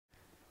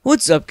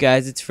What's up,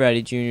 guys? It's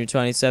Freddy Jr.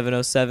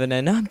 2707,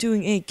 and I'm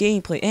doing a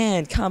gameplay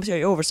and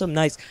commentary over some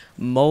nice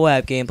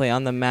Moab gameplay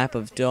on the map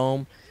of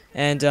Dome.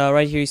 And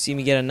right here you see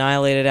me get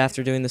annihilated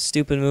after doing the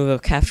stupid move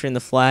of capturing the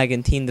flag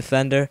in Team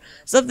Defender.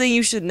 Something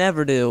you should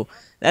never do.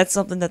 That's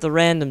something that the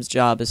random's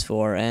job is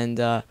for, and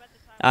it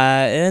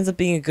ends up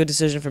being a good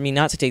decision for me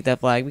not to take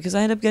that flag because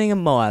I end up getting a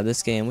Moab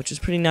this game, which is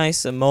pretty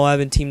nice. A Moab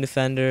and Team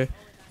Defender.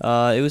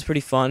 It was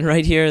pretty fun.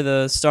 Right here,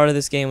 the start of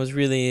this game was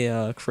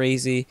really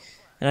crazy.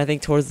 And I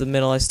think towards the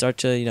middle I start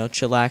to,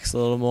 chillax a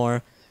little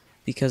more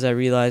because I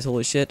realize,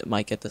 holy shit, I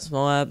might get this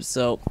Moab.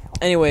 So,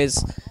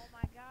 anyways,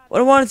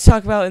 what I wanted to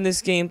talk about in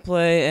this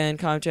gameplay and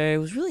commentary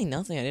was really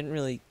nothing. I didn't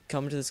really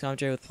come to this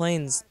commentary with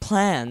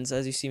plans,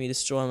 as you see me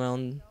destroy my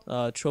own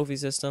trophy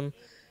system.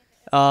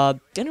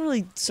 Didn't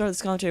really start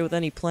this commentary with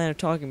any plan of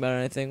talking about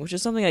anything, which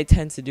is something I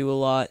tend to do a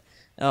lot.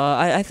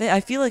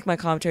 I feel like my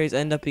commentaries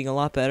end up being a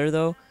lot better,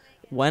 though,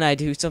 when I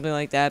do something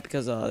like that,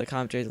 because the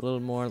commentary is a little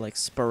more like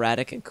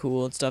sporadic and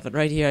cool and stuff. And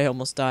right here I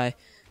almost die.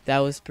 That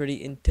was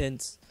pretty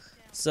intense.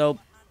 So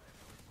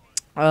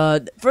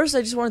first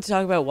I just wanted to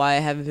talk about why I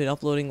haven't been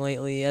uploading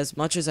lately as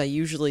much as I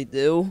usually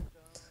do,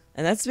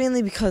 and that's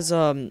mainly because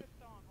I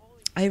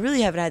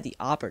really haven't had the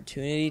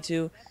opportunity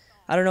to.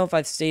 I don't know if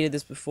I've stated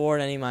this before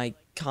in any of my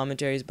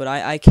commentaries, but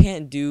I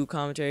can't do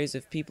commentaries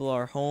if people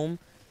are home,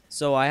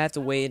 so I have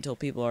to wait until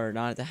people are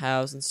not at the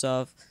house and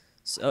stuff.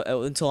 So,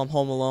 until I'm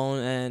home alone,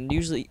 and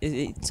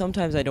usually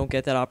sometimes I don't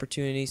get that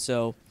opportunity,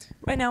 so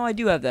right now I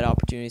do have that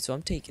opportunity, so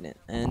I'm taking it.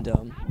 And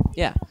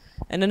yeah.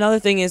 And another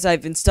thing is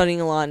I've been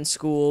studying a lot in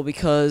school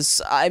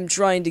because I'm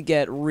trying to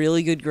get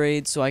really good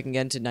grades so I can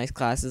get into nice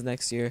classes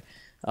next year.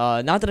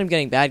 Not that I'm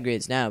getting bad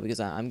grades now,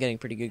 because I'm getting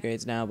pretty good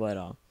grades now, but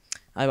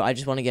I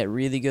just want to get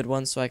really good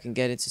ones so I can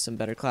get into some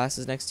better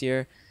classes next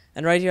year.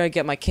 And right here I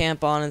get my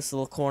camp on in this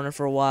little corner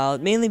for a while,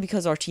 mainly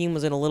because our team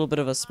was in a little bit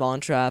of a spawn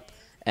trap,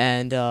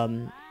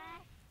 and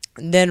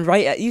then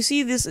you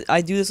see this,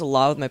 I do this a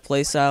lot with my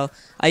playstyle.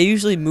 I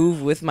usually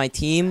move with my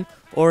team,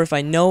 or if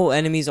I know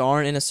enemies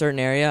aren't in a certain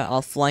area,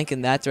 I'll flank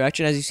in that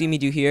direction, as you see me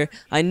do here.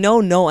 I know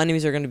no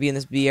enemies are going to be in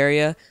this B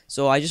area,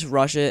 so I just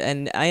rush it,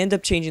 and I end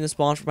up changing the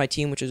spawn for my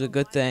team, which is a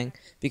good thing,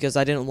 because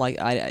I didn't like,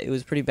 it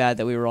was pretty bad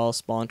that we were all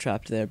spawn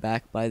trapped there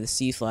back by the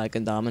C flag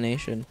and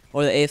domination,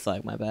 or the A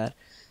flag, my bad.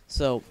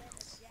 So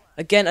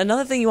again,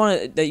 another thing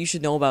that you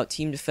should know about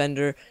Team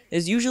Defender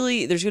is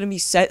usually there's going to be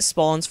set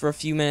spawns for a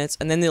few minutes,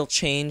 and then they'll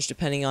change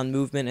depending on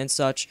movement and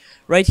such.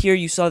 Right here,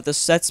 you saw that the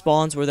set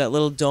spawns were that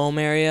little dome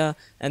area,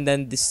 and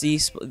then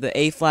the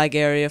A flag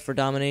area for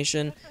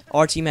domination.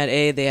 Our team had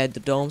A, they had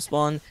the dome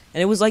spawn,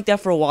 and it was like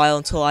that for a while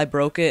until I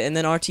broke it, and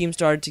then our team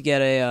started to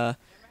get a,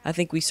 I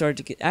think we started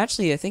to get,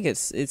 actually, I think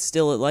it's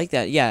still like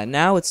that. Yeah,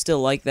 now it's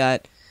still like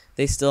that.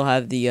 They still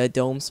have the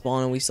dome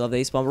spawn, and we still have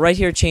A spawn. But right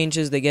here it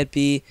changes. They get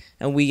B,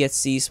 and we get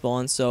C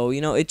spawn. So,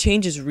 it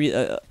changes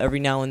every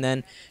now and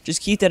then.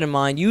 Just keep that in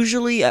mind.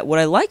 Usually, what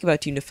I like about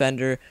Team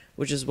Defender,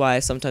 which is why I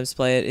sometimes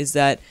play it, is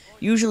that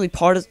usually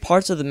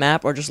parts of the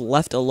map are just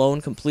left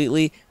alone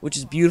completely, which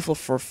is beautiful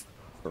for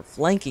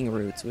flanking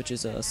routes, which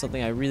is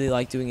something I really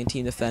like doing in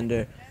Team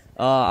Defender.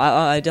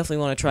 I definitely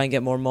want to try and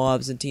get more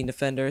Moabs in Team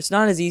Defender. It's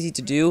not as easy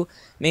to do,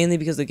 mainly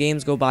because the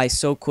games go by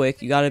so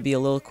quick. You got to be a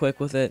little quick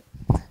with it.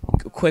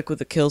 Quick with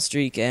the kill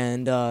streak,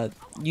 and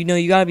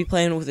you gotta be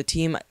playing with a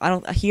team. I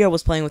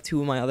was playing with two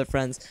of my other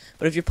friends,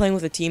 but if you're playing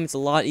with a team, it's a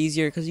lot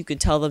easier because you can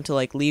tell them to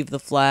like leave the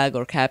flag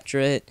or capture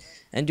it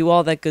and do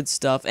all that good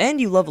stuff,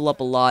 and you level up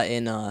a lot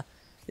in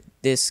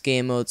this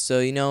game mode, so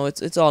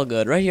it's all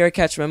good. Right here I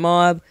catch my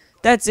Moab.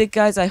 That's it,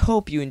 guys. I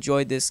hope you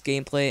enjoyed this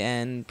gameplay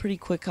and pretty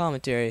quick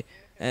commentary,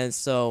 and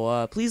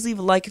so please leave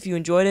a like if you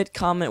enjoyed it,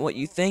 comment what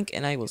you think,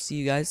 and I will see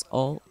you guys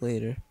all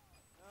later.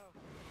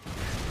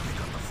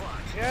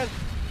 Yes.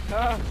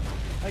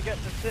 I get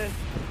the assist.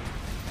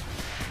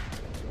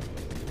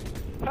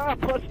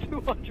 Plus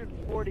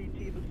 240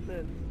 team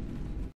assist.